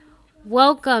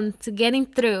Welcome to Getting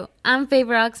Through. I'm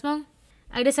Favor Oxmo.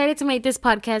 I decided to make this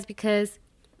podcast because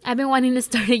I've been wanting to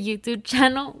start a YouTube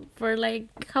channel for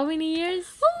how many years?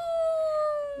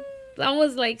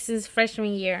 Almost since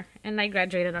freshman year, and I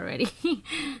graduated already.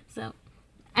 So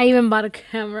I even bought a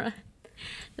camera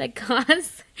that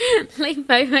cost like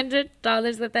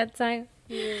 $500 at that time.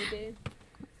 You really did.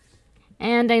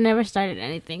 And I never started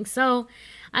anything. So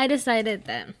I decided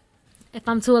that if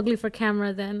I'm too ugly for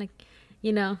camera, then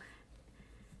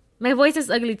my voice is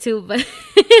ugly too, but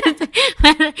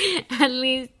at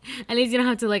least you don't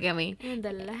have to look at me. And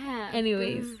the laugh.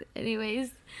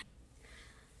 Anyways.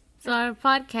 So our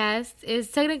podcast is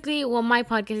my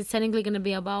podcast is technically going to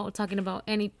be about talking about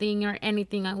anything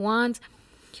I want.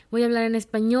 Voy a hablar en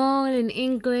español, in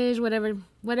English,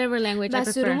 whatever language I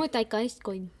prefer.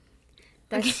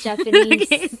 That's Japanese.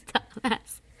 Okay,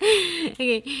 dumbass.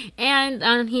 Okay, and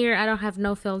on here I don't have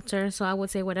no filter, so I would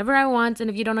say whatever I want, and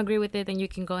if you don't agree with it, then you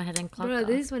can go ahead and click. Bro,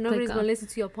 this is when nobody's gonna listen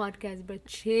to your podcast, but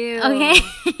chill.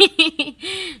 Okay.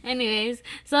 Anyways,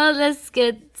 so let's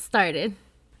get started.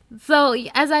 So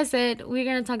as I said, we're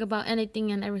gonna talk about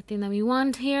anything and everything that we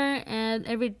want here, and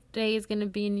every day is gonna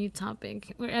be a new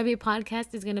topic. Or every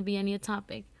podcast is gonna be a new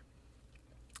topic.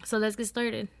 So let's get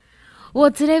started. Well,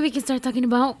 today we can start talking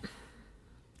about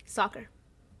Soccer.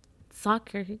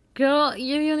 soccer. Girl,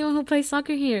 you're the only one who plays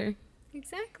soccer here.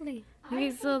 Exactly.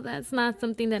 Okay, so that's not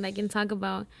something that I can talk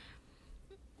about.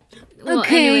 Well,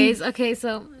 Okay. anyways, okay,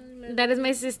 so that is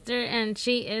my sister, and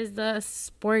she is the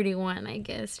sporty one, I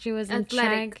guess. She was in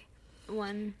Athletic. track.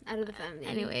 One out of the family.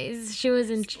 Anyways, she was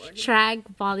in Sporty. track,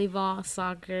 volleyball,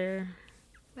 soccer,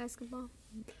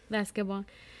 Basketball.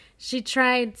 She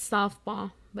tried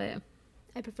softball, but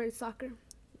I preferred soccer.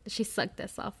 she sucked at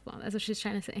softball. That's what she's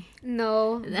trying to say.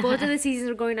 No, both of the seasons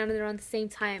were going on around the same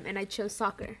time, and I chose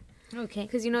soccer Okay.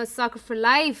 because it's soccer for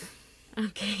life.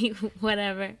 Okay,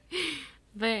 whatever.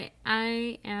 But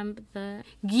I am the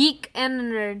Geek and a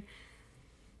nerd.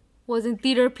 Was in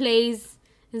theater plays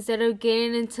instead of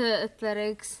getting into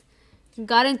athletics.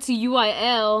 Got into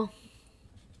UIL.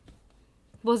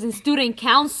 Was in student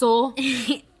council.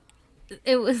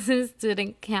 It was in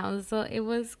student council. It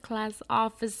was class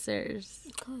officers.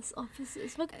 Class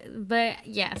officers. But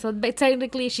yeah, but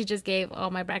technically she just gave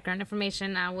all my background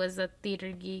information. I was a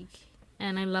theater geek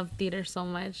and I love theater so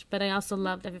much. But I also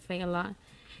loved FFA a lot.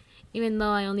 Even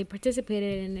though I only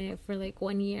participated in it for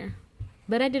 1 year.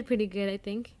 But I did pretty good, I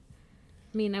think.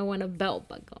 I mean, I won a belt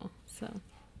buckle, so.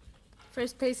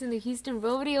 First place in the Houston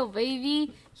Rodeo,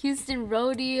 baby. Houston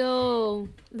Rodeo.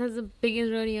 That's the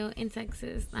biggest rodeo in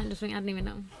Texas. I don't even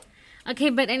know. Okay,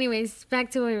 but anyways, back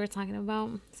to what we were talking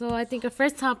about. So I think our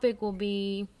first topic will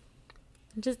be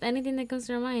just anything that comes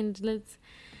to our mind.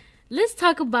 Let's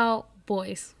talk about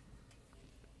boys.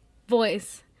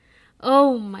 Boys.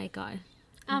 Oh my god.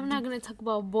 I'm not going to talk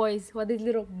about boys while this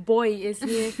little boy is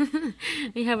here.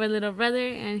 We have a little brother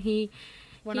and he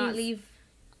Will not leave.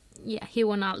 Yeah, he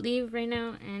will not leave right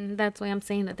now, and that's why I'm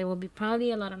saying that there will be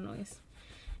probably a lot of noise.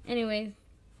 Anyway,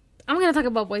 I'm gonna talk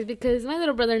about boys because my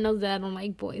little brother knows that I don't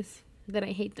like boys, that I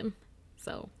hate them.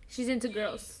 So She's into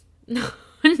girls. no,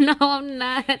 no, I'm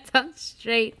not. I'm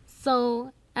straight.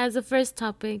 So as a first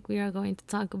topic, we are going to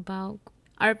talk about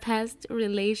our past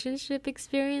relationship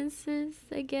experiences,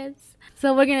 I guess.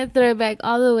 So we're gonna throw it back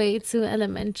all the way to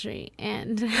elementary,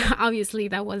 and obviously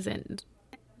that wasn't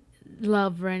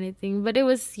love or anything, but it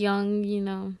was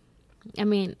young. I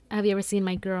mean, have you ever seen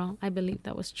My Girl? I believe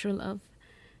that was true love.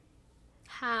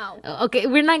 How? Okay,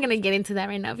 we're not gonna get into that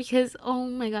right now because oh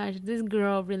my gosh, this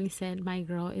girl really said My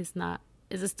Girl is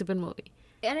a stupid movie.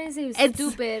 I didn't say it was It's-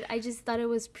 stupid. I just thought it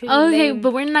was pretty Okay, lame.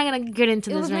 but we're not gonna get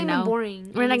into It this was right lame now. and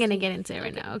boring, We're not gonna honestly. get into it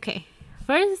right now. Okay,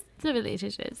 first the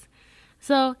relationships.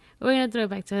 So we're gonna throw it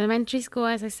back to elementary school,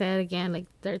 as I said again,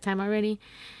 third time already.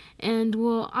 And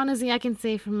well, honestly, I can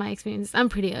say from my experience, I'm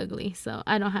pretty ugly, so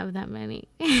I don't have that many.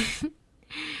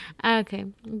 Okay,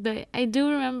 but I do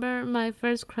remember my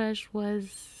first crush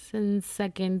was in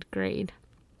second grade.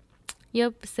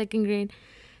 Yep, second grade.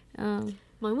 Mine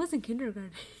was in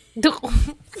kindergarten.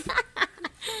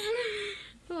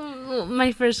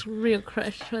 My first real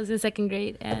crush was in second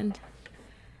grade, and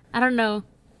I don't know.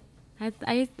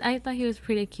 I thought he was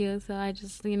pretty cute, so I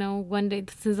just one day,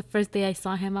 since the first day I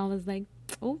saw him, I was like,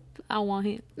 oh, I want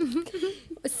him.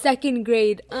 Second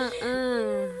grade.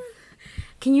 Can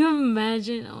you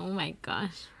imagine? Oh my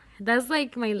gosh, that's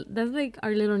like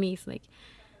our little niece.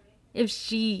 If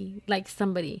she likes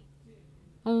somebody,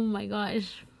 oh my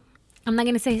gosh, I'm not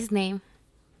gonna say his name,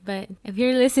 but if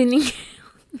you're listening,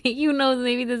 you know,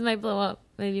 maybe this might blow up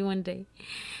maybe one day.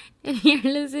 If you're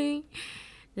listening,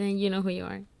 then you know who you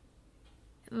are.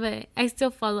 but I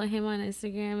still follow him on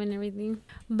Instagram and everything.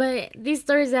 But these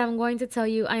stories that I'm going to tell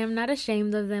you, I am not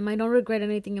ashamed of them. I don't regret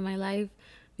anything in my life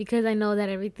because I know that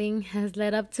everything has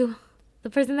led up to the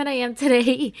person that I am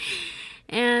today.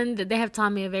 And they have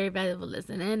taught me a very valuable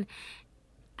lesson. And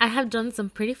I have done some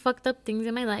pretty fucked up things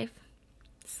in my life.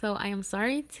 So I am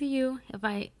sorry to you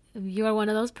if you are one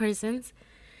of those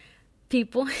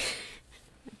people.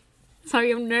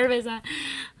 Sorry, I'm nervous.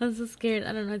 I'm so scared.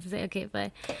 I don't know what to say. Okay,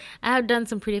 but I have done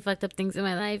some pretty fucked up things in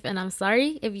my life, and I'm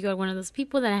sorry if you are one of those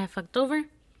people that I have fucked over.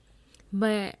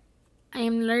 But I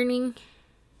am learning,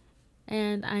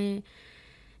 and I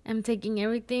am taking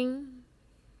everything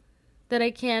that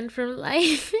I can from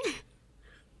life.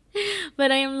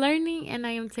 But I am learning, and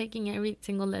I am taking every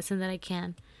single lesson that I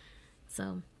can.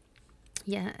 So,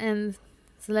 yeah, and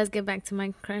so let's get back to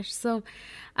my crush. So,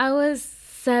 I was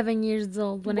 7 years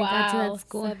old when I got to that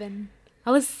school. 7.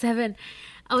 I was 7.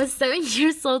 I was 7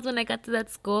 years old when I got to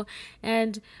that school,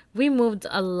 and we moved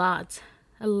a lot.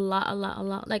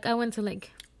 Like, I went to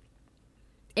like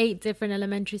 8 different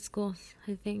elementary schools,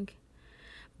 I think.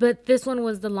 But this one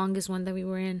was the longest one that we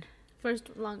were in. First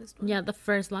longest one. Yeah, the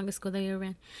first longest school that we were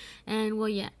in. And well,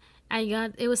 yeah,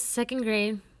 it was 2nd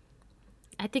grade.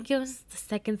 I think it was the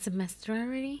 2nd semester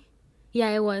already. Yeah,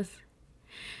 it was.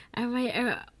 I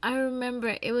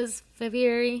remember it was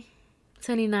February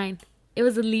 29th. It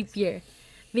was a leap year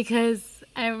because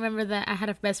I remember that I had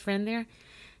a best friend there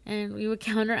and we would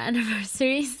count our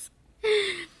anniversaries.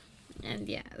 And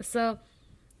yeah, so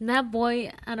that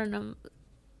boy, I don't know.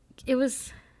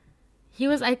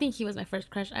 I think he was my first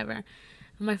crush ever.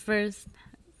 My first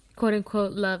quote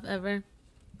unquote love ever.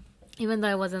 Even though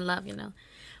I wasn't in love,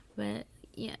 But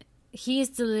yeah, he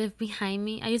used to live behind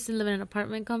me. I used to live in an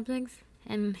apartment complex,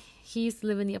 and he used to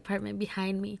live in the apartment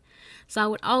behind me. So I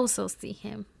would also see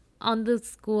him on the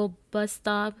school bus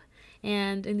stop,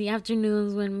 and in the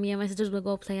afternoons when me and my sisters would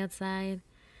go play outside,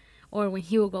 or when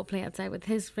he would go play outside with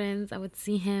his friends, I would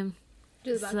see him.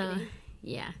 So,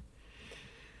 yeah.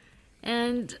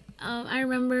 And I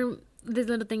remember this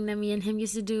little thing that me and him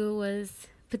used to do was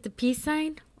put the peace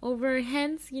sign over our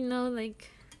heads, like,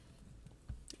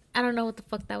 I don't know what the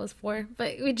fuck that was for,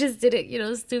 but we just did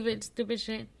it, stupid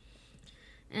shit.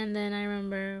 And then I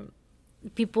remember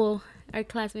our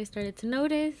classmates started to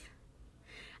notice.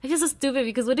 I feel so stupid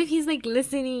because what if he's like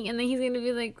listening and then he's gonna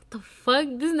be like, what the fuck?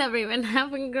 This never even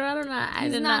happened, girl. I don't know. I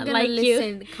did not like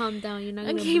listen. Calm down. You're not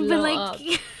gonna okay, blow but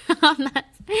like, up. I'm not.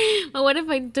 But what if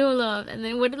I do love? And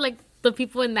then what if like the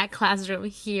people in that classroom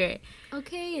hear it?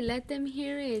 Okay, let them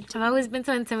hear it. I've always been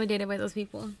so intimidated by those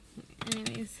people.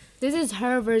 Anyways, this is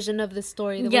her version of the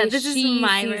story. This is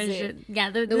my version.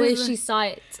 Yeah, the way she saw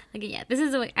it. Okay, yeah, this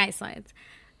is the way I saw it.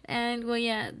 And well,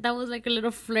 yeah, that was like a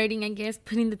little flirting, I guess,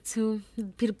 putting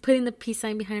the peace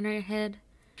sign behind her head.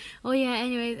 Oh yeah,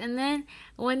 anyways, and then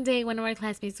one day one of our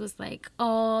classmates was like,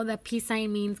 oh, that peace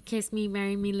sign means kiss me,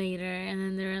 marry me later. And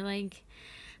then they were like,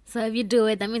 so if you do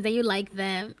it, that means that you like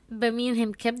them. But me and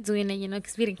him kept doing it,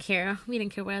 because we didn't care. We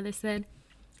didn't care what others said.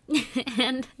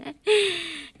 and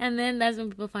then that's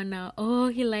when people found out, oh,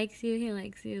 he likes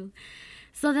you.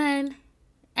 So then,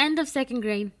 end of 2nd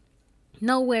grade,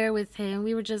 nowhere with him.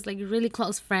 We were just like really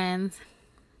close friends.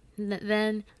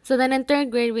 Then in 3rd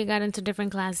grade, we got into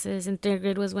different classes. In 3rd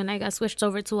grade was when I got switched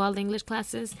over to all English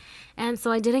classes. And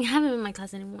so I didn't have him in my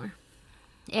class anymore.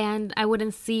 And I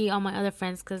wouldn't see all my other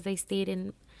friends because they stayed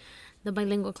in the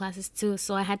bilingual classes too.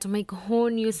 So I had to make a whole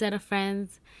new set of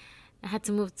friends. I had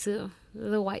to move to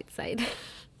the white side.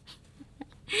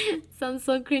 Sounds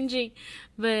so cringy.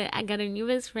 But I got a new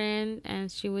best friend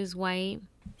and she was white.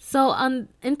 So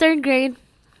in 3rd grade,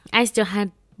 I still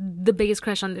had the biggest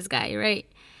crush on this guy, right?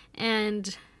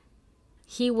 And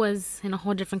he was in a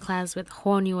whole different class with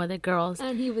whole new other girls.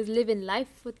 And he was living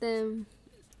life with them.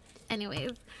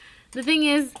 Anyways, the thing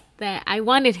is that I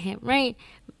wanted him, right?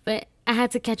 But I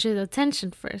had to catch his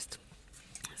attention first.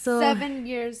 So 7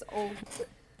 years old.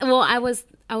 Well, I was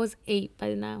 8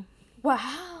 by now.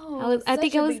 Wow. I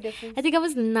think I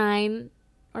was 9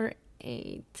 or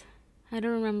 8. I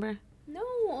don't remember. No,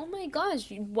 oh my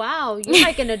gosh. Wow, you're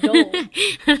like an adult.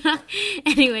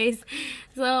 Anyways,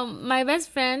 so my best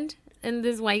friend in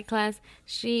this white class,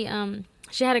 she had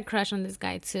a crush on this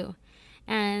guy too.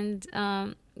 And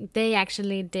they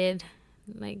actually did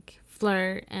like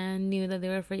flirt and knew that they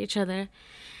were for each other.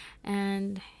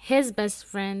 And his best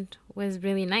friend was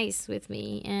really nice with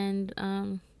me.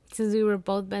 And since we were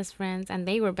both best friends and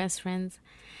they were best friends,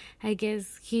 I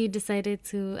guess he decided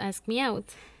to ask me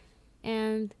out.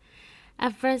 And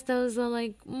at first I was all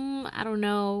like, I don't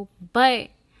know. But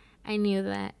I knew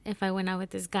that if I went out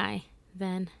with this guy,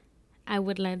 then I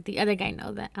would let the other guy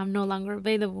know that I'm no longer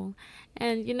available.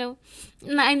 And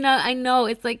I know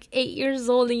it's like 8 years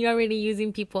old and you're already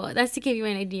using people. That's to give you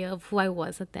an idea of who I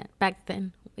was back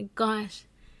then. Oh my gosh.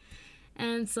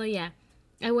 And so yeah,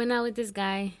 I went out with this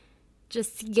guy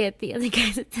just to get the other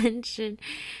guy's attention,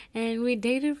 and we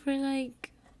dated for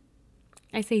like,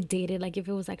 I say dated like if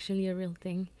it was actually a real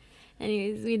thing.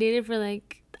 Anyways, we dated for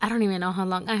like, I don't even know how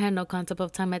long. I had no concept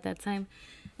of time at that time.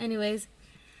 Anyways,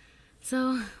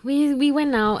 so we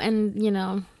went out, and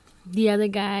the other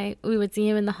guy, we would see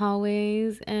him in the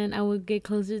hallways, and I would get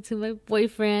closer to my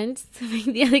boyfriend to make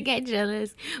the other guy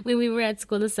jealous. When we were at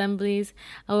school assemblies,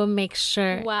 I would make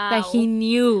sure that he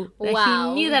knew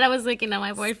that I was looking at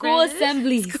my boyfriend. School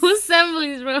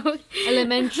assemblies, bro.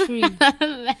 Elementary.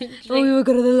 When we would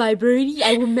go to the library,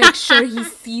 I would make sure he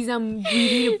sees I'm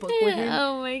reading a book with him.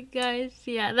 Oh my gosh,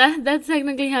 yeah, that's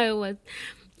technically how it was.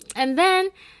 And then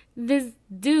this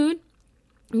dude,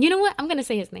 you know what? I'm gonna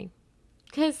say his name,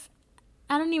 because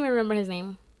I don't even remember his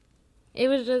name. It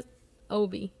was just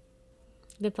Obi.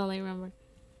 That's all I remember.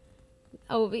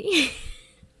 Obi.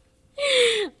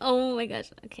 Oh my gosh.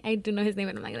 Okay, I do know his name,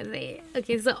 but I'm not going to say it.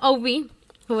 Okay, so Obi,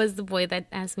 who was the boy that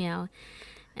asked me out.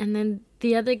 And then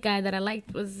the other guy that I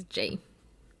liked was Jay.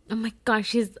 Oh my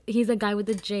gosh, he's a guy with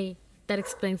a J. That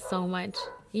explains so much.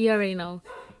 You already know.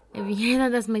 If you hear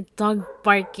that, that's my dog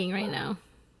barking right now.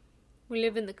 We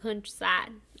live in the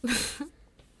countryside.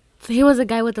 So he was a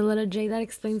guy with a little J. That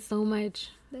explains so much,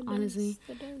 honestly.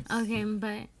 That does. Okay,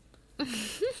 but...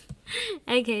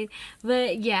 okay,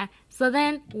 but yeah. So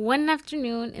then, one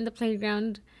afternoon in the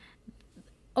playground,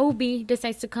 Obi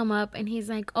decides to come up, and he's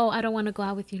like, oh, I don't want to go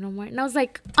out with you no more. And I was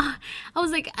like, I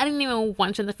didn't even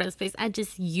want you in the first place. I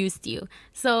just used you.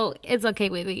 So it's okay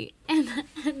with me. And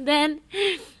then,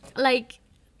 like,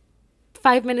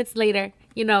 5 minutes later,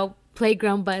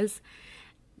 playground buzz,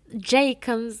 Jay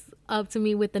comes up to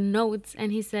me with the notes,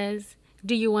 and he says,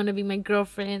 do you want to be my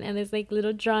girlfriend? And there's like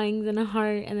little drawings and a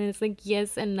heart, and then it's like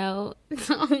yes and no.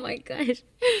 Oh my gosh.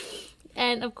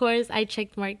 And of course I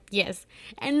checked marked yes.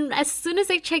 And as soon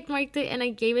as I checked marked it and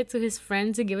I gave it to his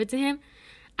friend to give it to him,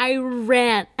 I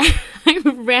ran. I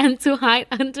ran to hide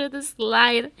under the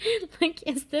slide. Like,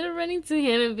 instead of running to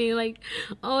him and being like,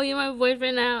 oh, you're my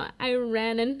boyfriend now, I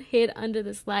ran and hid under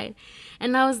the slide.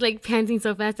 And I was like panting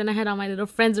so fast, and I had all my little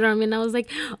friends around me, and I was like,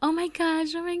 oh my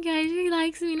gosh, he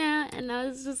likes me now. And I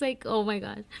was just like, oh my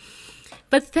gosh.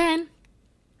 But then,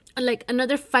 like,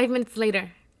 another 5 minutes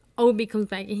later, Obi comes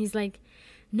back, and he's like,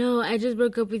 no, I just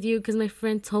broke up with you because my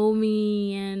friend told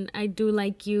me, and I do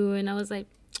like you. And I was like,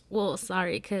 well,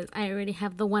 sorry, because I already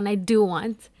have the one I do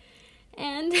want.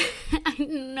 And I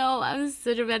know I'm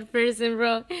such a bad person,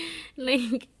 bro.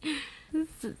 Like,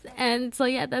 and so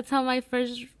yeah, that's how my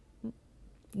first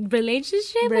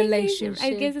relationship.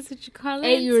 I guess that's what you call it.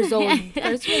 8 years old.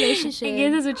 First relationship. I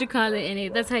guess that's what you call it.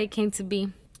 And that's how it came to be.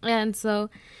 And so,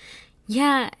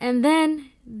 yeah. And then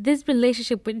this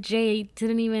relationship with Jay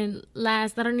didn't even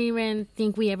last. I don't even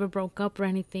think we ever broke up or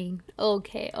anything.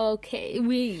 Okay.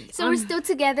 So we're still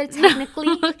together technically.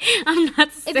 I'm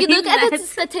not saying that. If you look at the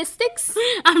statistics.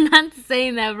 I'm not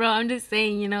saying that, bro. I'm just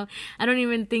saying, I don't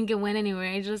even think it went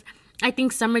anywhere. I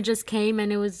think summer just came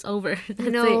and it was over.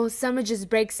 No, summer just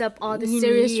breaks up all the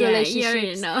serious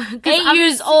relationships. You know. 8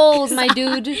 years old, my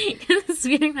dude. Because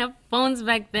we didn't have phones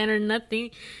back then or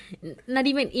nothing. Not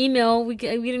even email. We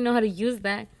didn't know how to use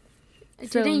that.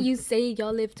 Didn't you say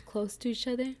y'all lived close to each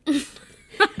other?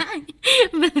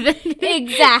 But then,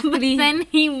 exactly. But then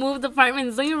he moved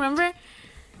apartments. Don't you remember?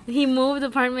 He moved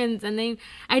apartments, and then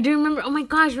I do remember. Oh my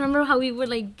gosh! Remember how we would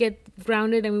like get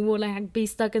grounded and we would like be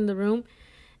stuck in the room,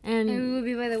 and we would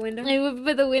be by the window. I would be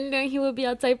by the window, and he would be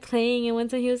outside playing. And one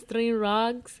time he was throwing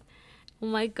rocks. Oh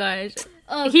my gosh!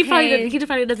 Okay. He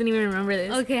probably doesn't even remember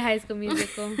this. Okay, High School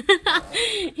Musical.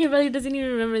 He probably doesn't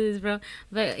even remember this, bro.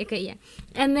 But okay, yeah.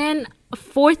 And then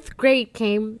 4th grade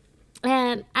came,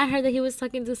 and I heard that he was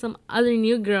talking to some other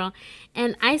new girl,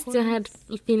 and I still had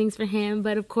feelings for him.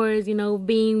 But of course,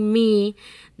 being me,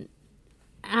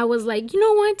 I was like, you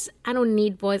know what? I don't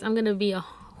need boys. I'm gonna be a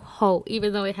hoe,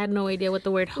 even though I had no idea what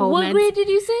the word hoe meant. What grade did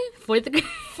you say? 4th grade.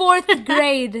 4th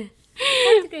grade.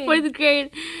 4th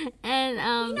grade. And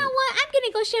you know what? I'm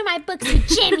gonna go share my books with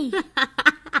Jimmy.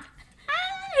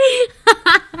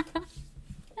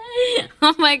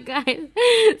 Oh my god.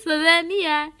 So then,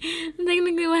 yeah,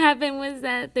 technically what happened was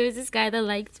that there was this guy that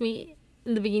liked me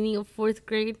in the beginning of 4th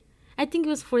grade. I think it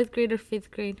was 4th grade or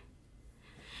 5th grade.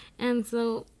 And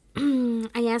so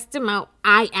I asked him out.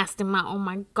 Oh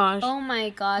my gosh. Oh my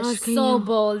gosh, Gosh, can so you-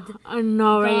 bold. I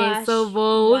know, right? Gosh, So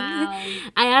bold. wow.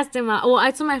 I asked him out. Well,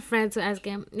 I told my friend to ask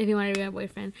him if he wanted to be my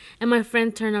boyfriend. And my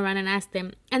friend turned around and asked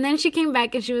him. And then she came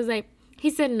back and she was like, he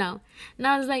said no. And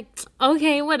I was like,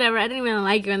 okay, whatever. I didn't even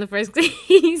like you in the first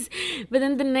place. But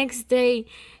then the next day,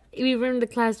 we were in the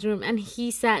classroom and he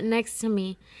sat next to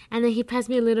me. And then he passed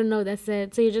me a little note that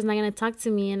said, so you're just not going to talk to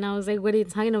me? And I was like, what are you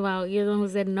talking about? You're the one who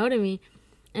said no to me.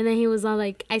 And then he was all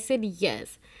like, I said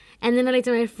yes. And then I looked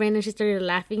at my friend and she started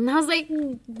laughing. And I was like,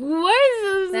 what is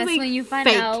this? That's Like, when you find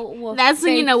fake. out what That's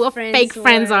when you fake know what friends fake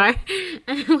friends were. are.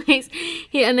 Anyways,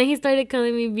 and then he started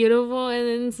calling me beautiful.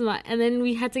 And then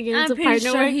we had to get I'm into pretty partner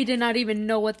sure work. he did not even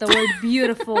know what the word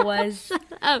beautiful was.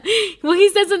 Oh, well, he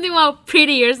said something about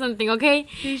pretty or something, okay?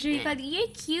 Pretty sure he thought, you're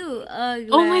cute.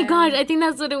 Oh my god, I think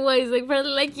that's what it was. Like, for,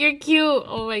 like, you're cute.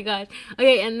 Oh my god.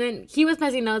 Okay, and then he was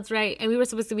passing notes, right? And we were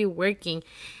supposed to be working.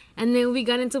 And then we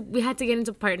had to get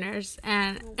into partners,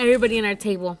 and everybody in our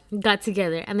table got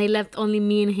together, and they left only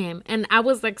me and him. And I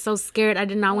was like so scared. I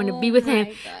did not want to be with him.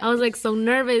 my I was like so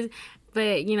nervous,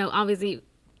 but you know, obviously,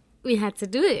 we had to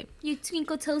do it. Your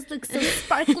twinkle toes look so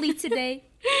sparkly today.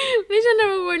 We should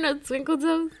never wear no twinkle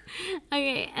toes.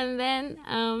 Okay, and then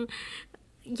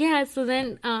yeah, so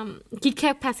then he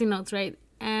kept passing notes, right?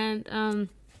 And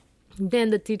then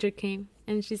the teacher came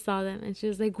and she saw them and she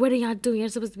was like, what are y'all doing? You're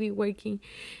supposed to be working.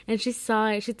 And she saw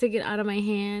it. She took it out of my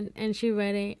hand and she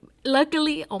read it.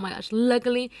 Luckily, oh my gosh,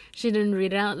 luckily she didn't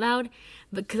read it out loud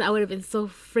because I would have been so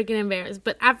freaking embarrassed.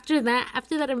 But after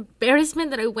that embarrassment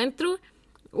that I went through,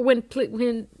 when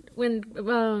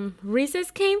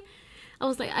recess came, I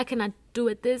was like, I cannot do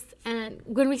with this. And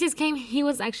when recess came, he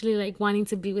was actually like wanting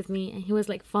to be with me and he was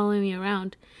like following me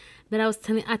around. But I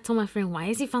told my friend, why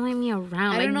is he following me around?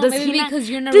 I Like, don't know, does maybe he not- because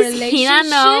you're in a does he not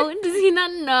know? relationship? Does he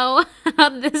not know how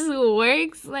this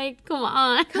works? Like, come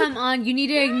on. Come on, you need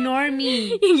to ignore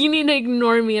me. You need to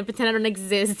ignore me and pretend I don't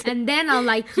exist. And then I'll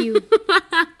like you.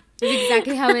 That's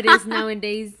exactly how it is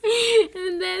nowadays.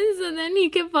 And then he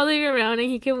kept following me around and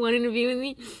he kept wanting to be with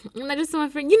me. And I just told my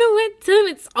friend, you know what? Tell him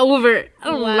it's over. I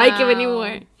don't like him Wow.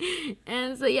 anymore.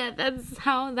 And so yeah, that's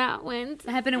how that went.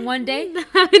 That happened in one day? That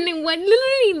happened in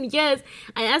literally, yes.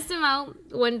 I asked him out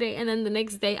one day and then the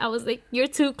next day I was like, you're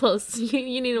too close.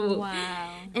 You need to move.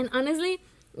 Wow. And honestly,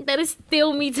 that is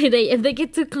still me today. If they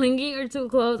get too clingy or too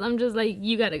close, I'm just like,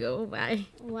 you gotta go. Bye.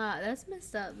 Wow, that's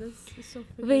messed up. That's so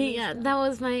freaking But yeah, messed up. that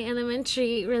was my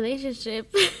elementary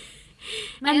relationship.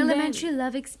 My And then- elementary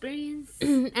love experience.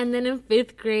 And then in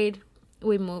 5th grade,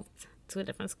 we moved to a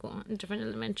different school, a different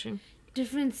elementary.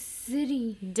 Different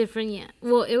city. Different, yeah.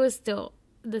 Well, it was still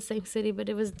the same city, but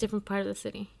it was a different part of the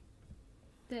city.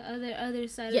 The other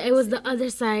side. Yeah, of it was city. the other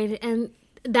side, and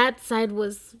that side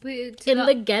was Wait, to in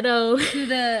the ghetto. to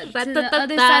the Ra-ta-ta-ta.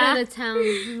 other side of the town.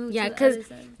 We moved Yeah, to the because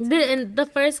other side. in the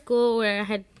first school where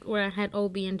I had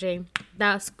OB and J,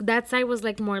 that side was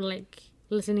like more like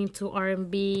listening to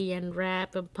R&B and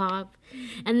rap and pop,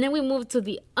 and then we moved to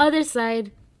the other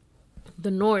side,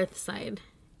 the north side,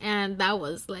 and that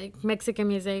was like Mexican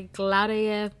music, loud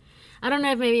AF. I don't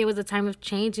know if maybe it was a time of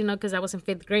change, you know, because I was in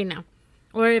 5th grade now,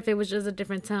 or if it was just a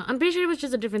different town. I'm pretty sure it was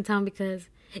just a different town because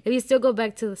if you still go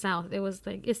back to the south, it was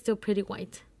like it's still pretty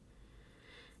white,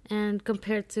 and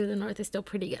compared to the north, it's still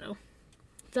pretty ghetto.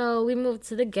 So we moved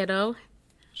to the ghetto.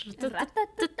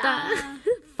 Ra-ta-ta-ta.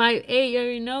 5'8", you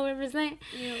already know what I'm saying.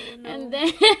 And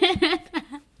then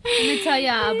Let me tell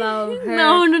y'all about her.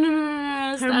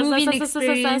 no. Her moving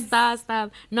experience.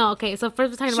 Stop. No, okay. So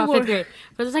first we're talking about Sure. 5th grade.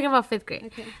 First we're talking about 5th grade.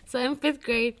 Okay. So in 5th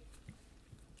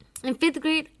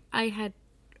grade, I had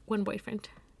one boyfriend,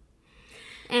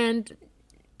 and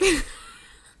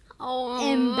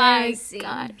oh Embarrassing.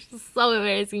 my gosh, so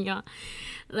embarrassing, y'all.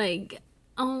 Like,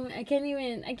 oh, I can't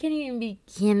even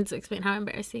begin to explain how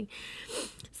embarrassing.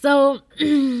 So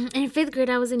in 5th grade,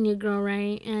 I was a new girl,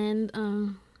 right? And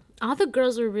all the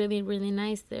girls were really, really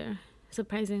nice there,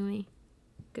 surprisingly.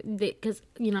 Because,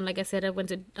 you know, like I said, I went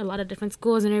to a lot of different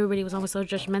schools and everybody was always so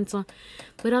judgmental.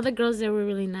 But all the girls there were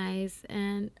really nice.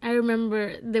 And I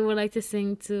remember they would like to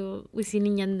sing to Wisin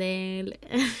y Yandel.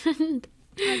 And,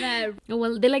 How that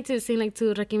well, they like to sing like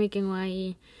to Rakim y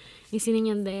Kenway, Wisin y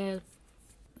Yandel.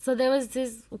 So there was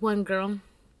this one girl.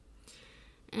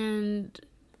 And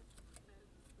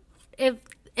if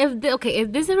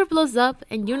this ever blows up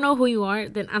and you know who you are,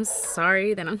 then I'm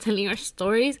sorry that I'm telling your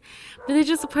stories, but it's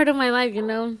just a part of my life, you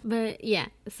know. But yeah,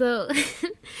 so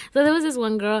so there was this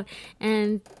one girl,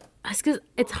 and because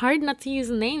it's hard not to use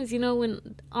names, you know,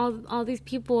 when all these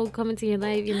people come into your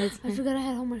life, you know. I forgot I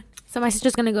had homework. So my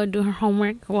sister's gonna go do her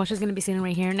homework. Well, she's gonna be sitting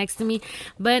right here next to me,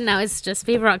 but now it's just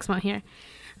Favor Oxmo here.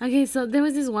 Okay, so there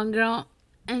was this one girl,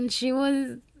 and she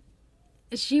was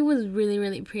really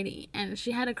really pretty, and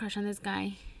she had a crush on this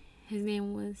guy. His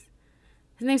name was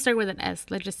his name started with an S.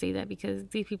 Let's just say that because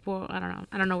these people, I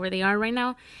don't know where they are right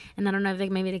now, and I don't know if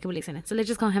maybe they could be listening. So let's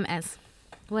just call him S.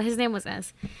 Well, his name was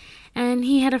S, and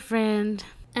he had a friend,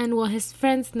 and well, his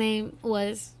friend's name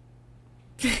was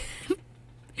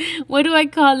what do I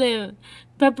call him?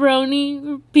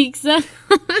 Pepperoni pizza.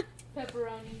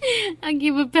 Pepperoni.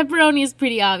 Okay, but pepperoni is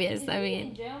pretty obvious. I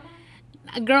mean, jail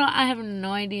girl, I have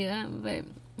no idea, but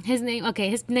his name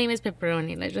is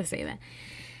Pepperoni. Let's just say that.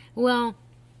 Well,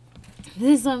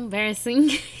 this is so embarrassing.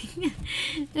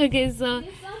 Okay, so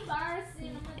It's so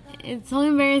embarrassing. Oh my god. it's so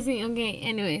embarrassing. Okay,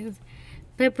 anyways,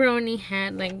 Pepperoni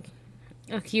had like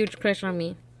a huge crush on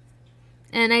me,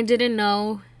 and I didn't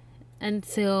know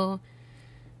until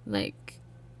like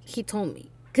he told me.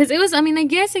 Cause it was, I mean, I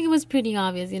guess it was pretty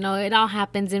obvious, It all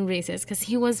happens in recess, cause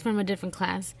he was from a different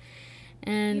class, He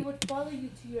and would follow you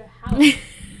to your house.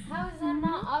 How is that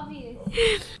not obvious?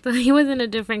 so he was in a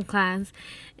different class,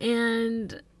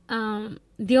 and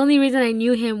the only reason I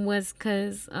knew him was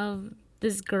cause of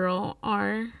this girl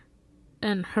R,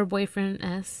 and her boyfriend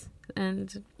S,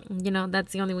 and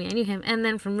that's the only way I knew him, and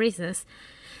then from recess.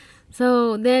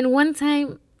 So then one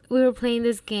time we were playing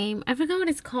this game. I forgot what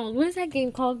it's called. What is that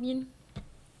game called, Yin?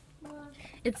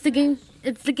 It's the game.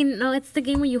 It's the game. No, it's the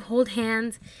game where you hold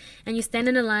hands, and you stand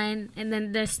in a line, and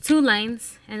then there's two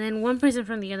lines, and then one person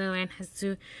from the other line has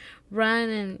to run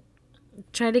and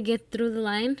try to get through the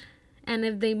line, and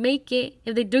if they make it,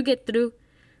 if they do get through,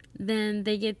 then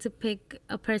they get to pick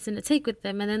a person to take with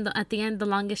them, and then at the end, the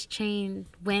longest chain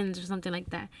wins or something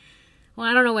like that. Well,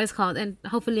 I don't know what it's called, and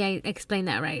hopefully I explained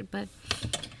that right, but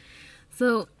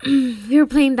so we were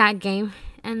playing that game,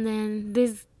 and then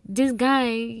this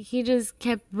guy, he just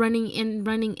kept running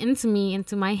into me,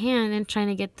 into my hand, and trying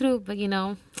to get through. But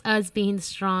us being the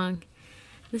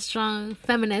strong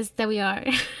feminists that we are,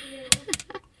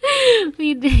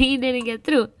 he didn't get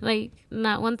through, like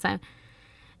not one time.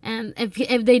 And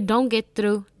if they don't get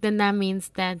through, then that means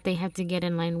that they have to get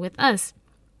in line with us.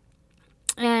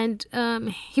 And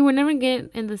he would never get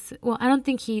in this. Well, I don't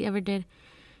think he ever did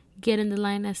get in the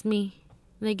line as me,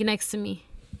 like next to me.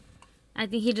 I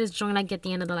think he just joined like at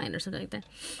the end of the line or something like that.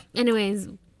 Anyways,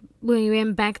 when we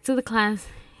went back to the class,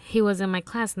 he was in my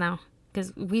class now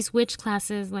because we switched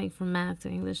classes like from math to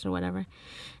English or whatever.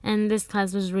 And this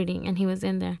class was reading, and he was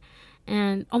in there.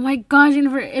 And oh my gosh,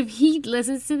 Jennifer, if he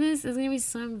listens to this, it's gonna be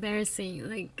so embarrassing.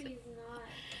 Like, He's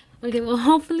not. okay, well,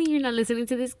 hopefully you're not listening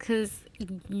to this because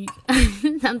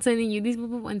I'm telling you,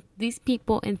 these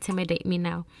people intimidate me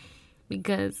now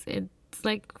because it's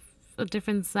like a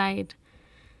different side.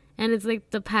 And it's like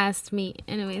the past me.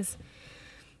 Anyways.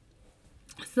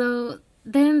 So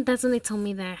then that's when they told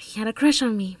me that he had a crush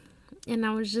on me. And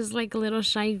I was just like a little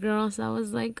shy girl. So I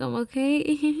was like, I'm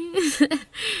okay.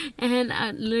 And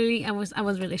I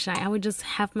was really shy. I would just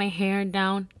have my hair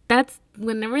down. That's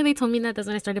whenever they told me that, that's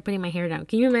when I started putting my hair down.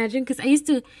 Can you imagine? Because I used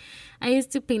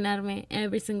to peinarme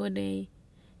every single day.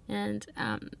 And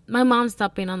my mom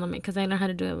stopped peinándome because I learned how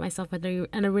to do it myself at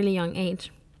a really young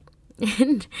age.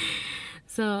 And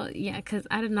so, yeah, because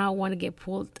I did not want to get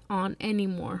pulled on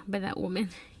anymore by that woman.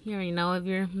 You already know. If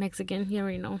you're Mexican, you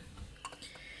already know.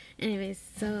 Anyways,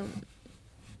 so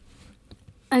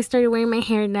I started wearing my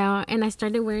hair down, and I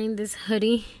started wearing this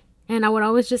hoodie. And I would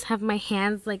always just have my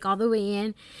hands, like, all the way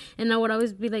in. And I would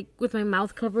always be, like, with my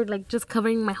mouth covered, like, just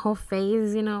covering my whole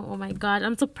face, Oh, my God.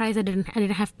 I'm surprised I didn't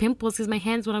have pimples because my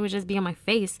hands would always just be on my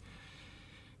face.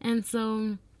 And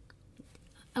so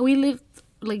we lived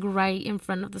like right in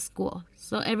front of the school.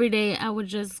 So every day I would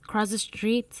just cross the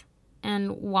street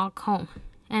and walk home.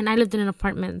 And I lived in an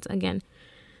apartment again.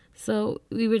 So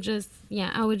I would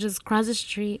just cross the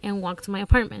street and walk to my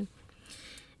apartment.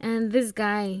 And this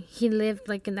guy, he lived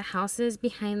like in the houses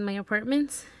behind my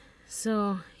apartment.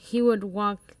 So he would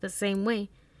walk the same way.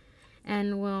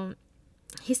 And well,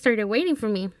 he started waiting for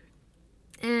me.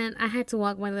 And I had to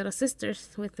walk my little sisters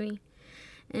with me.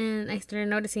 And I started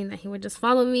noticing that he would just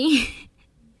follow me.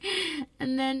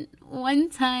 And then one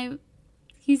time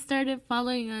he started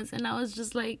following us, and I was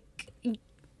just like,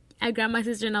 I grabbed my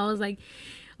sister and I was like,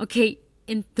 okay,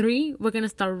 in 3, we're gonna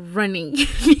start running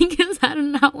because I do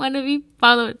not want to be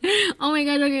followed. Oh my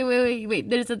god, okay, wait.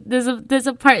 There's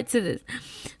a part to this.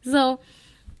 So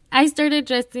I started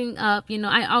dressing up,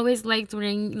 I always liked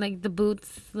wearing like the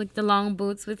boots, like the long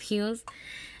boots with heels.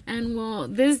 And well,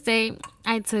 this day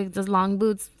I took those long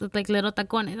boots with like little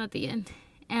tacones at the end.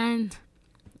 And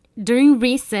during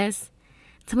recess,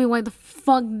 tell me why the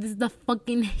fuck the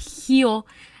fucking heel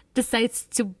decides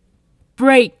to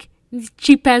break these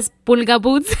cheap ass pulga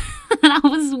boots. and I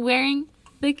was wearing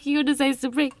the heel decides to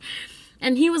break.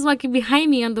 And he was walking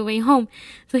behind me on the way home,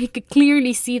 so he could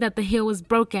clearly see that the heel was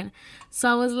broken. So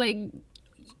I was like,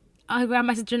 I grabbed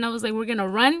my sister and I was like, we're gonna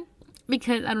run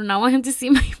because I do not want him to see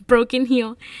my broken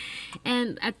heel.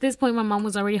 And at this point, my mom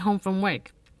was already home from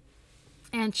work.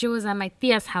 And she was at my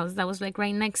tia's house that was like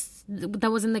right next, that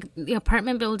was in the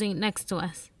apartment building next to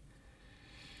us.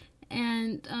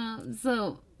 And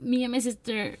so me and my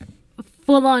sister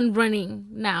full on running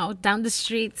now down the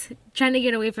street trying to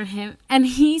get away from him, and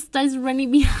he starts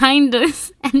running behind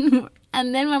us, and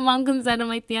then my mom comes out of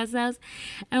my tia's house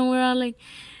and we're all like,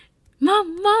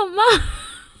 mom.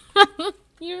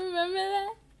 You remember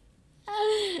that?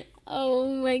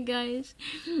 Oh my gosh.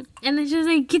 And then she was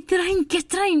like, get train.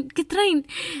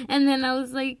 And then I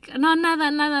was like, no, nada.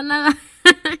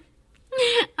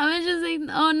 I was just like,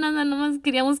 oh, nada, nomás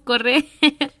queríamos correr.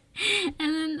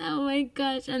 And then, oh my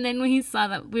gosh. And then when he saw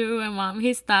that we were with Mom,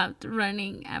 he stopped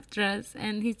running after us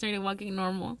and he started walking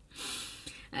normal.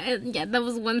 Yeah, that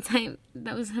was one time.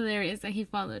 That was hilarious that he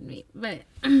followed me. But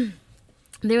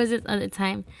there was this other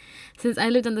time, since I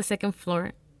lived on the second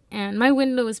floor, and my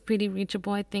window was pretty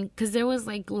reachable, I think, because there was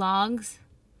like logs,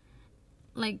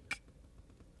 like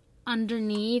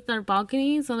underneath our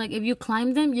balcony. So like if you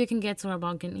climb them, you can get to our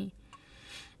balcony.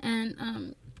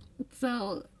 And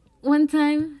so one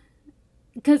time,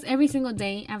 because every single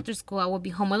day after school I would be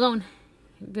home alone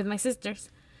with my sisters,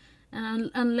 and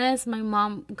unless my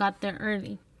mom got there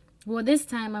early. Well, this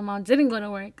time my mom didn't go to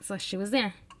work, so she was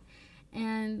there.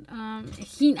 And I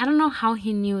don't know how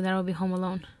he knew that I would be home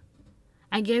alone.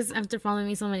 I guess after following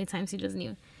me so many times, he just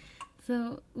knew.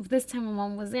 So this time my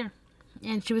mom was there,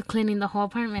 and she was cleaning the whole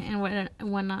apartment and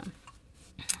whatnot.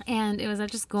 And it was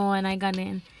after school, and I got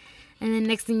in. And then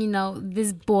next thing you know,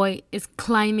 this boy is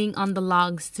climbing on the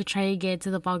logs to try to get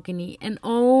to the balcony. And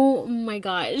oh my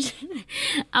gosh,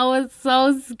 I was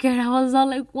so scared. I was all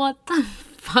like, what the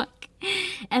fuck?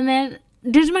 And then,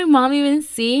 did my mom even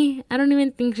see? I don't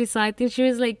even think she saw. I think she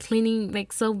was like cleaning,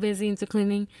 like so busy into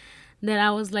cleaning that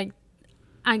I was like,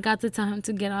 I got to tell him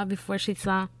to get off before she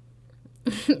saw.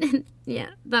 Yeah,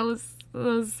 that was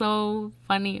so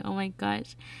funny. Oh my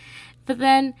gosh. But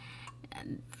then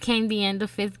came the end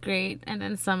of 5th grade and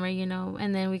then summer,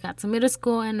 and then we got to middle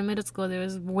school, and in middle school there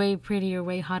was way prettier,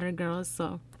 way hotter girls,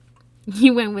 so he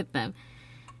went with them.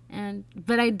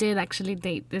 But I did actually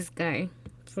date this guy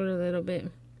for a little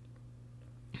bit.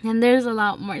 And there's a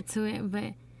lot more to it,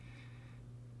 but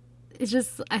it's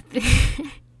just, I think,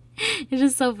 it's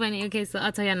just so funny. Okay, so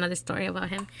I'll tell you another story about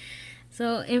him.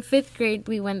 So in 5th grade,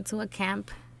 we went to a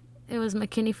camp. It was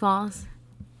McKinney Falls,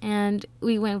 and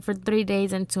we went for 3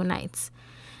 days and 2 nights.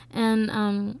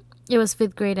 And it was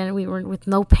 5th grade, and we were with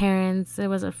no parents. It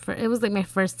was like my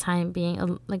first time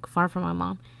being like far from my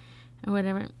mom or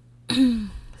whatever.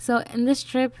 So in this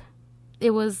trip,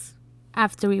 it was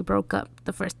after we broke up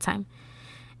the first time.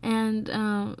 And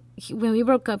when we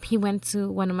broke up, he went to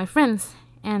one of my friends,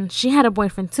 and she had a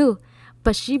boyfriend too,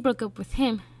 but she broke up with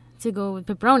him to go with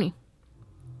Pepperoni.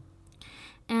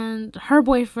 And her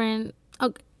boyfriend,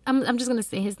 I'm just gonna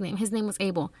say his name. His name was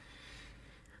Abel.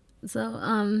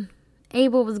 So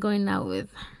Abel was going out with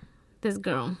this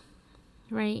girl,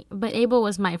 right? But Abel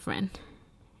was my friend,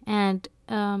 and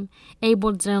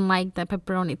Abel didn't like that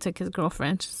Pepperoni took his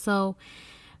girlfriend. So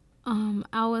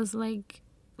I was like,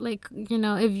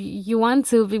 if you want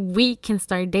to, we can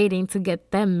start dating to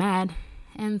get them mad.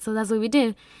 And so that's what we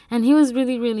did. And he was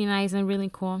really, really nice and really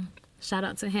cool. Shout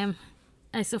out to him.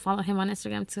 I still follow him on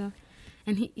Instagram too.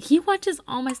 And he watches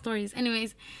all my stories.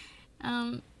 Anyways,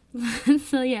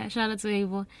 so yeah, shout out to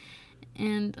Abel.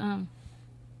 And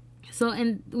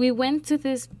and we went to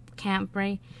this camp,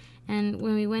 right? And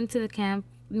when we went to the camp,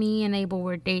 me and Abel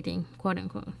were dating, quote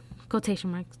unquote,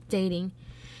 quotation marks, dating.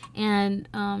 And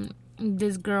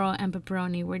this girl and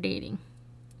Pepperoni were dating.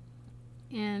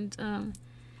 And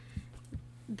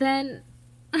then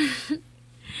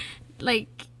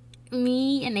like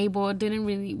me and Abel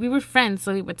we were friends,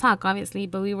 so we would talk obviously,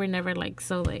 but we were never like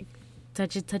so like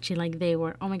touchy like they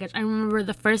were. Oh my gosh, I remember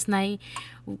the first night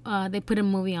they put a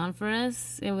movie on for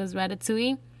us. It was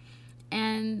Ratatouille,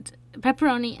 and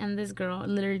Pepperoni and this girl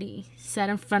literally sat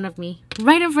right in front of me,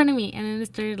 and then they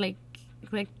started like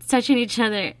touching each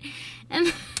other.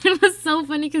 And it was so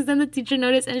funny because then the teacher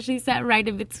noticed and she sat right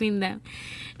in between them.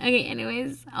 Okay,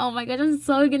 anyways, oh my gosh, I'm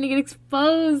so gonna get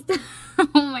exposed. Oh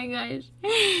my gosh.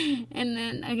 And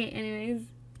then, okay, anyways,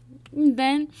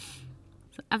 then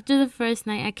so after the first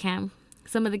night at camp,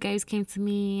 some of the guys came to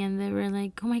me and they were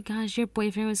like, oh my gosh, your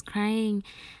boyfriend was crying,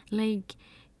 like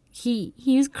he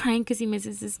was crying because he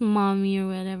misses his mommy or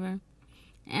whatever.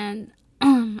 And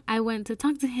I went to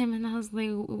talk to him and I was like,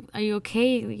 "Are you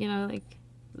okay? You know, like,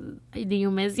 do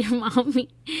you miss your mommy?"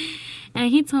 And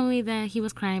he told me that he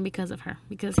was crying because of her,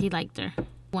 because he liked her,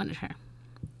 wanted her.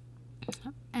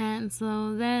 And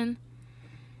so then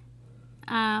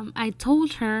I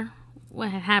told her what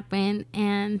had happened,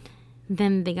 and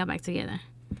then they got back together.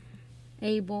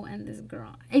 Abel and this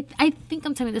girl. I think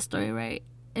I'm telling the story right.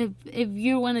 If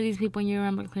you're one of these people and you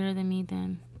remember clearer than me,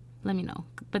 then let me know.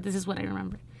 But this is what I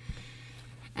remember.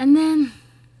 And then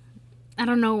I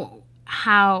don't know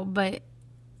how, but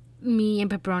me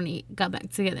and Pepperoni got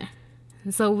back together.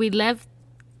 And so we left.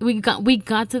 We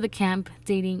got to the camp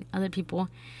dating other people,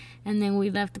 and then we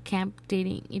left the camp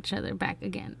dating each other back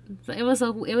again. So it was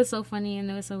so funny and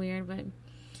it was so weird, but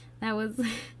that was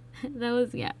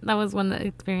that was one of the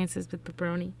experiences with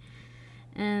Pepperoni.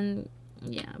 And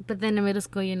yeah, but then in middle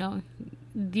school, you know,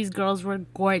 these girls were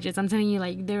gorgeous. I'm telling you,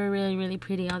 like, they were really, really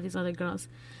pretty, all these other girls.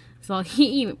 So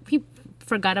he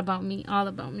forgot about me, all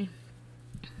about me.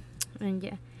 And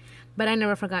yeah, but I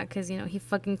never forgot, because, you know, he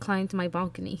fucking climbed to my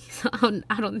balcony. So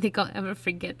I don't think I'll ever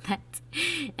forget that.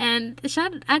 And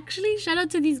shout out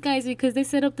to these guys, because they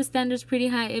set up the standards pretty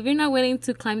high. If you're not willing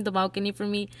to climb the balcony for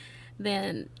me,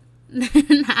 then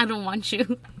I don't want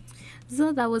you.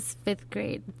 So that was 5th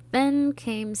grade. Then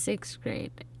came 6th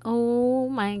grade. Oh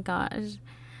my gosh.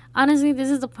 Honestly, this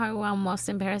is the part where I'm most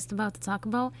embarrassed about to talk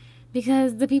about,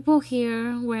 because the people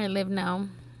here where I live now,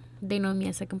 they know me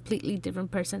as a completely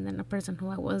different person than the person who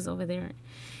I was over there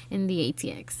in the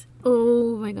ATX.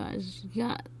 Oh my gosh.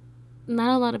 Yeah.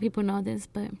 Not a lot of people know this,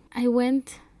 but I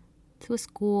went to a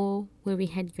school where we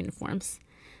had uniforms.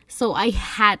 So I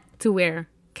had to wear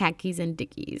khakis and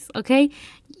dickies, okay?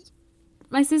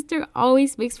 My sister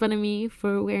always makes fun of me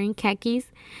for wearing khakis,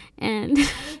 and I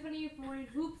make fun of you for wearing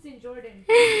hoops and Jordan.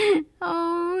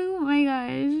 Oh my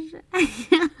gosh.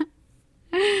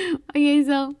 Okay,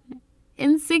 so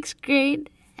in 6th grade,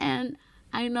 and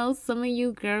I know some of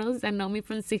you girls that know me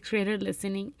from 6th grade are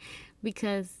listening,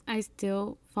 because I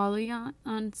still follow you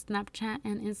on Snapchat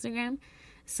and Instagram.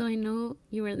 So I know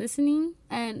you are listening,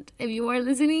 and if you are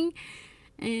listening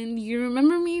and you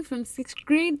remember me from 6th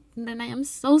grade, then I am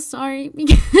so sorry,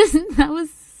 because that was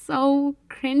so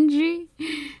cringy,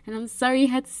 and I'm sorry you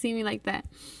had to see me like that.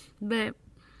 But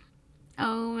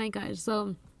oh my gosh,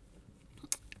 so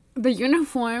the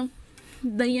uniform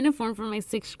for my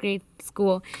 6th grade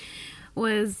school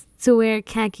was to wear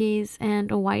khakis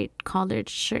and a white collared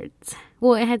shirt.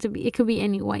 Well, it could be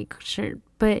any white shirt,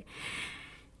 but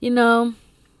you know,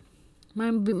 my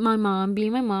mom,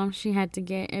 being my mom, she had to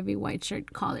get every white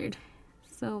shirt collared.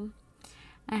 So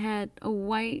I had a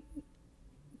white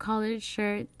collared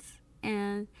shirt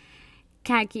and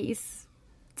khakis,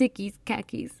 Dickies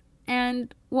khakis.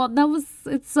 And well,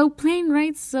 it's so plain,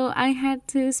 right? So I had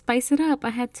to spice it up. I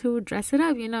had to dress it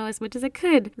up, you know, as much as I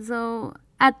could. So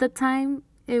at the time,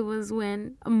 it was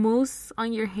when a mousse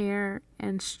on your hair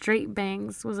and straight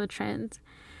bangs was a trend.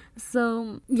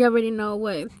 So you already know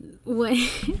what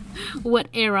what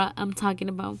era I'm talking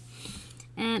about.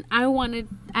 And I wanted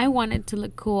to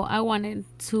look cool. I wanted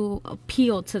to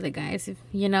appeal to the guys,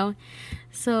 you know.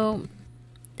 So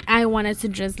I wanted to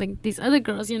dress like these other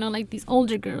girls, you know, like these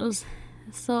older girls.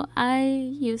 So I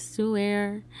used to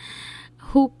wear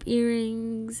hoop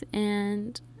earrings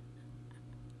and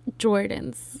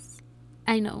Jordans.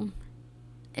 I know.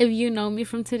 If you know me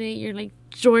from today, you're like,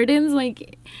 Jordans?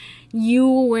 Like, you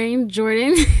wearing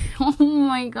Jordans? Oh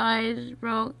my gosh,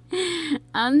 bro.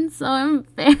 I'm so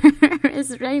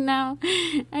embarrassed right now.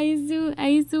 I used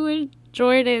to wear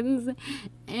Jordans,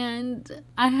 and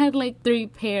I had like 3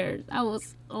 pairs.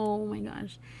 Oh my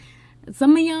gosh.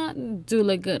 Some of y'all do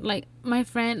look good. Like my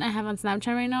friend I have on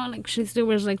Snapchat right now, like she still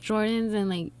wears like Jordans and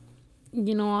like,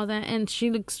 you know, all that, and she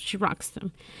rocks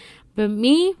them. But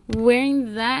me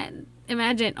wearing that,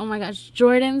 imagine, oh my gosh,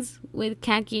 Jordans with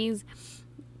khakis,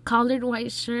 collared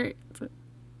white shirt,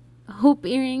 hoop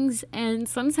earrings, and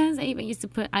sometimes I even used to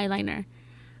put eyeliner.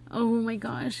 Oh my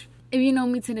gosh. If you know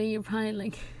me today, you're probably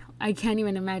like, I can't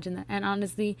even imagine that. And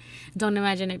honestly, don't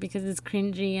imagine it, because it's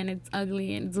cringy and it's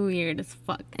ugly and it's weird as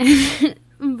fuck.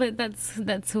 But that's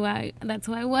who I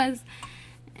was.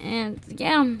 And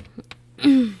yeah.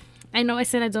 I know I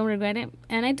said I don't regret it,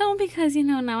 and I don't, because, you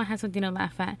know, now I have something to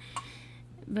laugh at.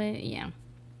 But yeah.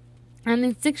 And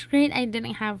in 6th grade, I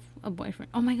didn't have a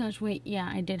boyfriend. Oh my gosh, wait, yeah,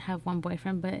 I did have one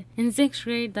boyfriend, but in 6th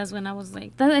grade, that's when I was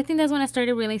like, I think that's when I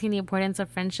started realizing the importance of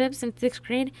friendships in 6th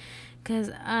grade,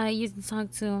 because I used to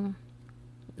talk to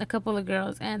a couple of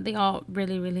girls, and they all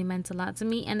really, really meant a lot to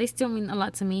me, and they still mean a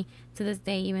lot to me to this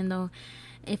day, even though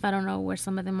if I don't know where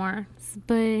some of them are.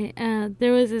 But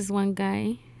there was this one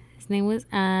guy. His name was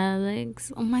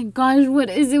Alex. Oh my gosh, what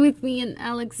is it with me and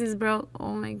Alex's, bro?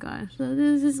 Oh my gosh. So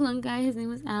there's this one guy, his name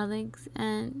was Alex,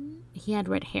 and he had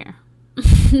red hair.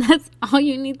 That's all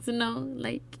you need to know.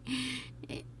 Like,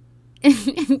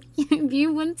 if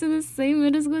you went to the same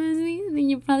middle school as me, then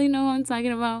you probably know what I'm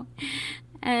talking about.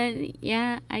 And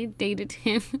yeah, I dated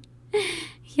him.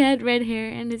 He had red hair,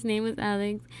 and his name was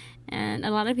Alex. And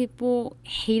a lot of people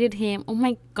hated him. Oh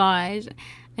my gosh.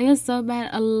 It was so bad.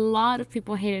 A lot of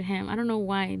people hated him. I don't know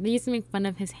why. They used to make fun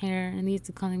of his hair, and they used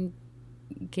to call him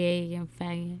gay and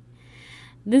faggot.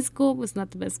 This school was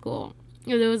not the best school.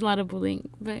 There was a lot of bullying.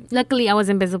 But luckily, I was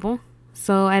invisible,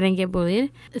 so I didn't get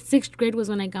bullied. 6th grade was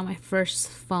when I got my first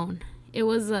phone. It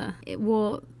was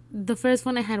the first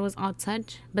one I had was all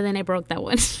touch, but then I broke that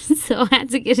one. So I had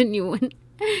to get a new one.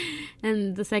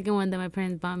 And the second one that my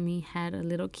parents bought me had a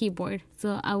little keyboard.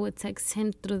 So I would text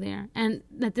him through there. And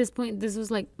at this point, this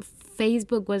was like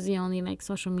Facebook was the only like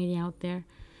social media out there.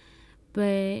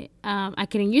 But I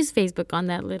couldn't use Facebook on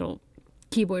that little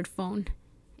keyboard phone.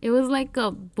 It was like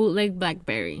a bootleg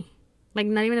BlackBerry. Like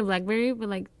not even a BlackBerry, but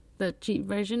like the cheap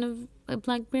version of a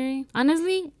BlackBerry.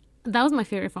 Honestly, that was my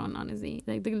favorite phone, honestly.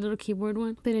 Like the little keyboard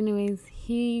one. But anyways,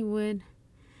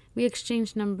 we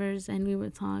exchanged numbers and we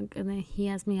would talk, and then he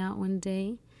asked me out one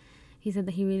day. He said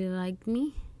that he really liked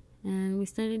me, and we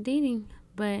started dating.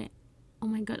 But oh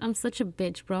my god, I'm such a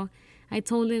bitch, bro. I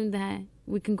told him that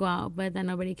we can go out, but that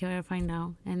nobody can ever find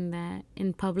out, and that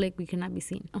in public we cannot be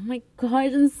seen. Oh my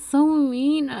god, I'm so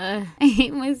mean. I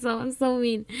hate myself. I'm so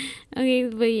mean. Okay,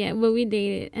 but we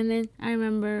dated, and then I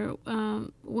remember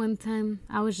one time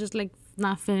I was just like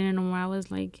not feeling it no more. I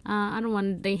was like, I don't want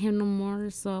to date him no more.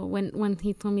 So when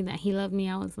he told me that he loved me,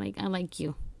 I was like, I like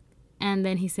you. And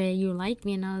then he said, you like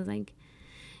me? And I was like,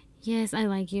 yes, I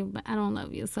like you, but I don't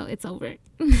love you, so it's over.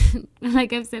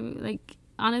 Like I've said, like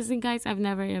honestly, guys, I've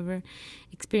never ever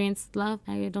experienced love.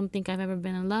 I don't think I've ever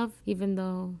been in love, even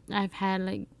though I've had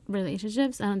like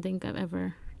relationships. I don't think I've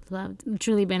ever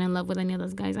truly been in love with any of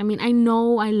those guys. I mean, I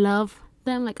know I love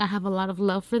them, like I have a lot of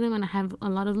love for them, and I have a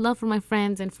lot of love for my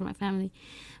friends and for my family,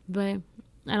 but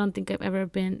I don't think I've ever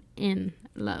been in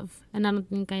love, and I don't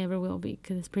think I ever will be,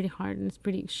 because it's pretty hard and it's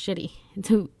pretty shitty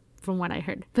from what I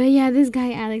heard. But yeah, this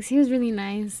guy Alex, he was really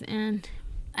nice, and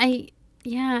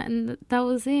and that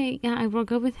was it. Yeah, I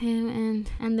broke up with him,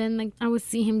 and then like I would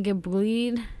see him get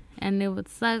bullied, and it would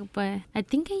suck, but I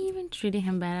think I even treated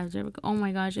him bad after. Oh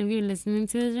my gosh, if you're listening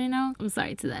to this right now, I'm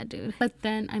sorry to that dude. But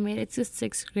then I made it to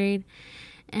 6th grade,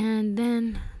 and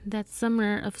then that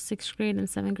summer of 6th grade and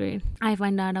 7th grade, I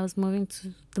found out I was moving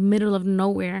to the middle of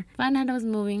nowhere. And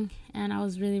I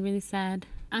was really, really sad.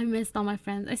 I missed all my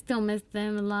friends. I still miss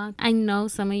them a lot. I know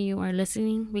some of you are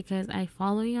listening because I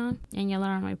follow y'all, and y'all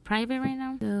are on my private right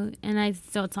now. So, and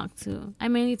I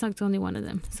mainly talk to only one of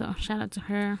them. So shout out to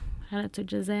her. Shout out to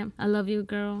Giselle. I love you,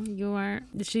 girl.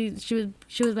 She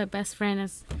was my best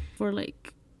friend for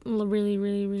like a really,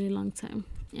 really, really long time.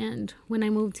 And when I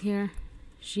moved here,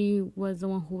 she was the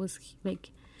one who was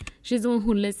like, she's the one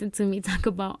who listened to me talk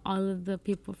about all of the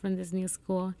people from this new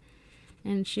school.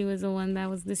 And she was the one that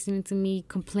was listening to me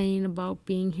complain about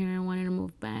being here and wanting to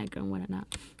move back or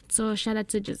whatnot. So shout out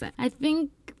to Giselle. I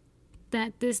think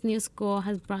that this new school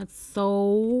has brought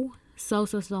so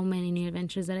many new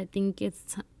adventures that I think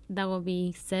that will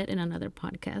be said in another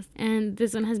podcast. And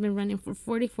this one has been running for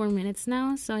 44 minutes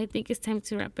now, so I think it's time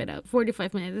to wrap it up.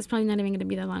 45 minutes. It's probably not even going to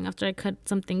be that long after I cut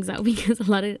some things out because a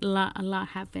lot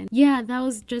happened. Yeah, that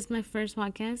was just my first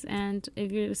podcast, and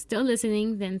if you're still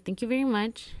listening, then thank you very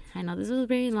much. I know this was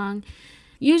very long.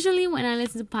 Usually when I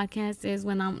listen to podcasts is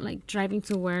when I'm like driving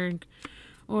to work,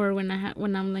 or when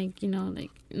I'm like, like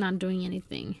not doing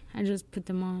anything. I just put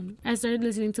them on. I started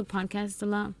listening to podcasts a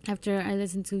lot after I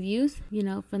listened to Youth,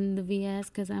 from the VS,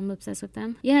 because I'm obsessed with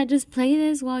them. Yeah, just play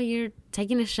this while you're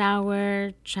taking a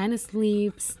shower, trying to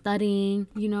sleep, studying,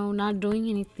 not doing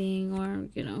anything, or,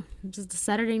 just a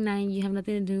Saturday night, you have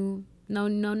nothing to do. No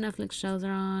Netflix shows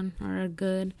are on or are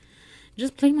good.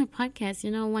 Just play my podcast,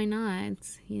 why not?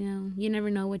 You never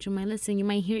know what you might listen. You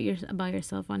might hear about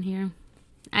yourself on here.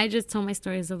 I just tell my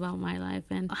stories about my life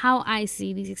and how I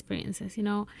see these experiences.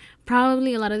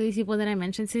 Probably a lot of these people that I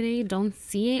mentioned today don't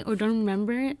see it or don't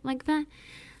remember it like that.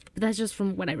 But that's just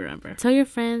from what I remember. Tell your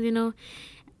friends,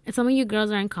 if some of you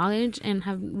girls are in college and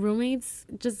have roommates,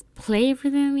 just play for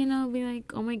them, be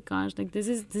like, oh my gosh, like this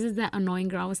is that annoying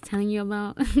girl I was telling you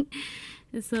about.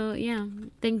 So yeah,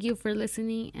 thank you for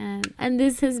listening, and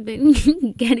this has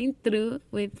been Getting Through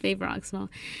with Faye Roxmo.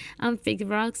 I'm Faye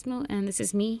Roxmo, and this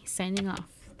is me signing off.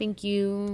 Thank you.